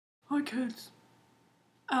Hi kids,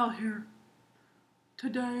 Al here.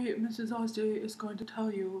 Today Mrs. Ozzy is going to tell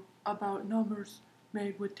you about numbers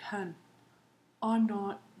made with 10. I'm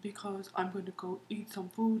not because I'm going to go eat some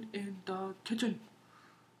food in the kitchen.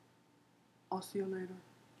 I'll see you later.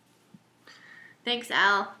 Thanks,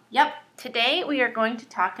 Al. Yep, today we are going to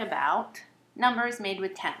talk about numbers made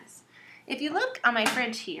with tens. If you look on my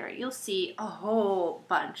fridge here, you'll see a whole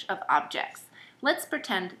bunch of objects. Let's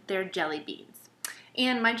pretend they're jelly beans.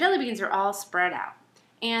 And my jelly beans are all spread out.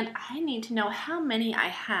 And I need to know how many I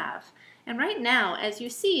have. And right now, as you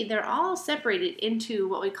see, they're all separated into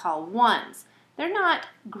what we call ones. They're not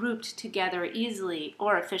grouped together easily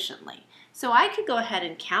or efficiently. So I could go ahead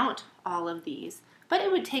and count all of these, but it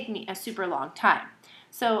would take me a super long time.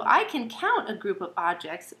 So I can count a group of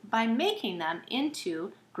objects by making them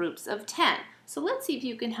into groups of 10. So let's see if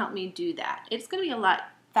you can help me do that. It's going to be a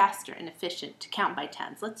lot faster and efficient to count by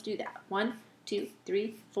tens. Let's do that. 1, 2,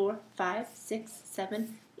 3, 4, 5, 6,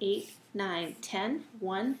 7, 8, 9, 10.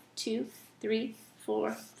 1, 2, 3,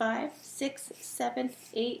 4, 5, 6, 7,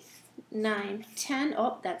 8, 9, 10.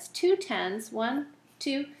 Oh, that's 2 tens. 1,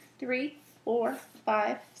 2, 3, 4,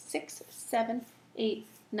 5, 6, 7, 8,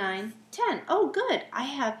 9, 10. Oh, good. I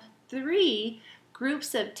have 3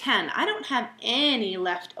 groups of 10. I don't have any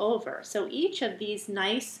left over. So each of these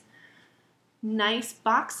nice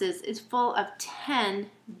boxes is full of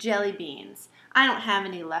 10 jelly beans. I don't have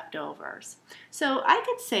any leftovers. So I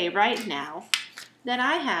could say right now that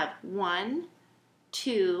I have 1,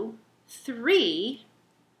 2, 3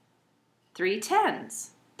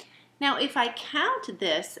 tens. Now if I count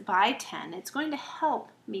this by 10, it's going to help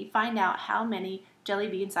me find out how many jelly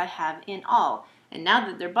beans I have in all. And now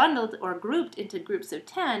that they're bundled or grouped into groups of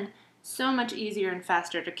 10, so much easier and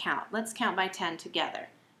faster to count. Let's count by 10 together.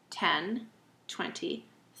 10, 20,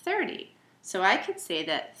 30. So I could say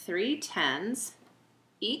that 3 tens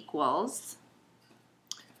equals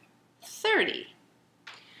 30.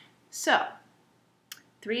 So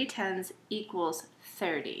 3 tens equals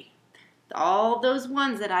 30. All those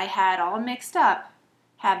ones that I had all mixed up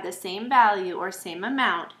have the same value or same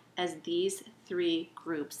amount as these 3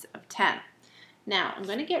 groups of 10. Now, I'm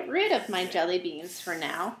going to get rid of my jelly beans for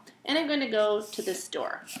now, and I'm going to go to the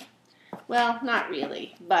store. Well, not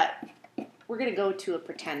really, but we're going to go to a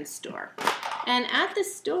pretend store. And at the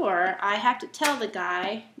store, I have to tell the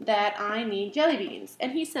guy that I need jelly beans.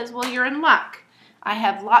 And he says, well, you're in luck. I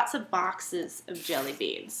have lots of boxes of jelly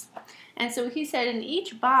beans. And so he said in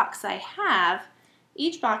each box I have,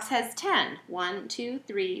 each box has 10. 1, 2,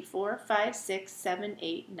 3, 4, 5, 6, 7,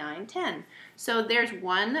 8, 9, 10. So there's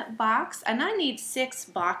one box, and I need 6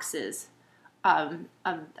 boxes of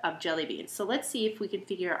jelly beans. So let's see if we can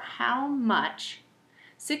figure out how much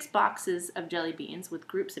 6 boxes of jelly beans with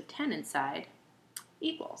groups of 10 inside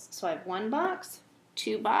equals. So I have 1 box,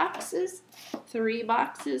 2 boxes, 3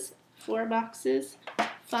 boxes, 4 boxes,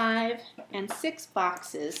 5, and 6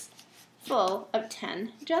 boxes full of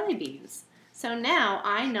 10 jelly beans. So now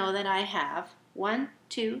I know that I have 1,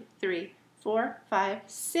 2, 3, 4, 5,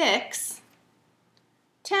 6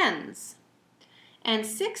 tens. And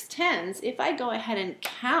 6 tens, if I go ahead and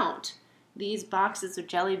count these boxes of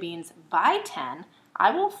jelly beans by 10, I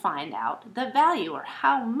will find out the value or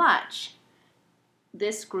how much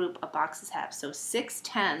this group of boxes have. So 6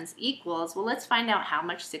 tens equals, well, let's find out how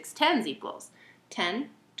much 6 tens equals. 10,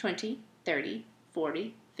 20, 30,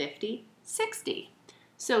 40, 50, 60.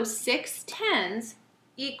 So 6 tens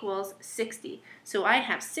equals 60. So I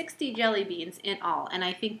have 60 jelly beans in all, and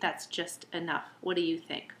I think that's just enough. What do you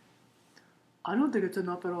think? I don't think it's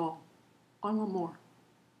enough at all. I want more.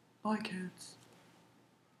 Bye kids.